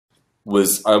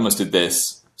was, I almost did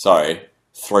this. Sorry.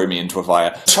 Throw me into a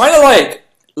fire. Trying to, like,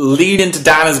 lean into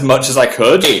Dan as much as I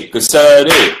could. Because so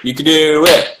you can do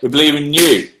it. We believe in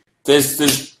you. This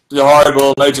is a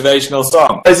horrible motivational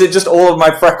song. Is it just all of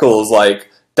my freckles, like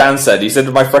Dan said? He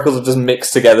said my freckles are just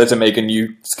mixed together to make a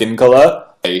new skin colour.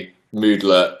 A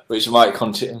moodlet, which might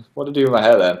continue. What to do with my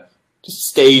hair then? Just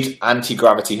stayed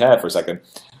anti-gravity hair for a second.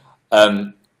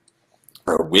 A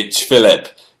witch, Philip.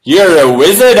 You're a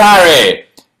wizard, Harry.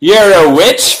 You're a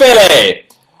witch, Philly.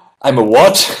 I'm a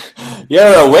what?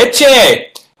 You're a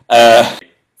witchy.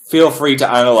 Feel free to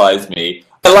analyse me.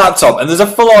 A laptop, and there's a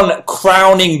full-on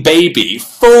crowning baby,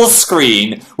 full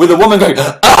screen, with a woman going,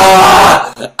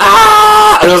 ah!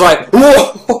 Ah! And I was like,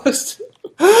 whoa!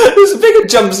 It was a bigger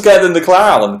jump scare than the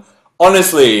clown.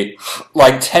 Honestly,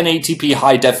 like 1080p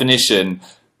high definition,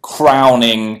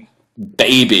 crowning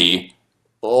baby.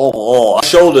 Oh,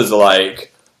 shoulders are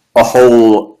like a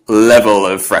whole level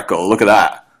of freckle. Look at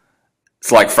that.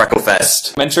 It's like Freckle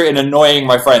Fest. I'm entering and annoying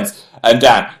my friends and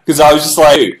Dan, because I was just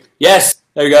like, yes,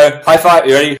 there we go. High five.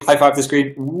 You ready? High five the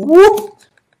screen. Whoop.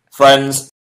 Friends.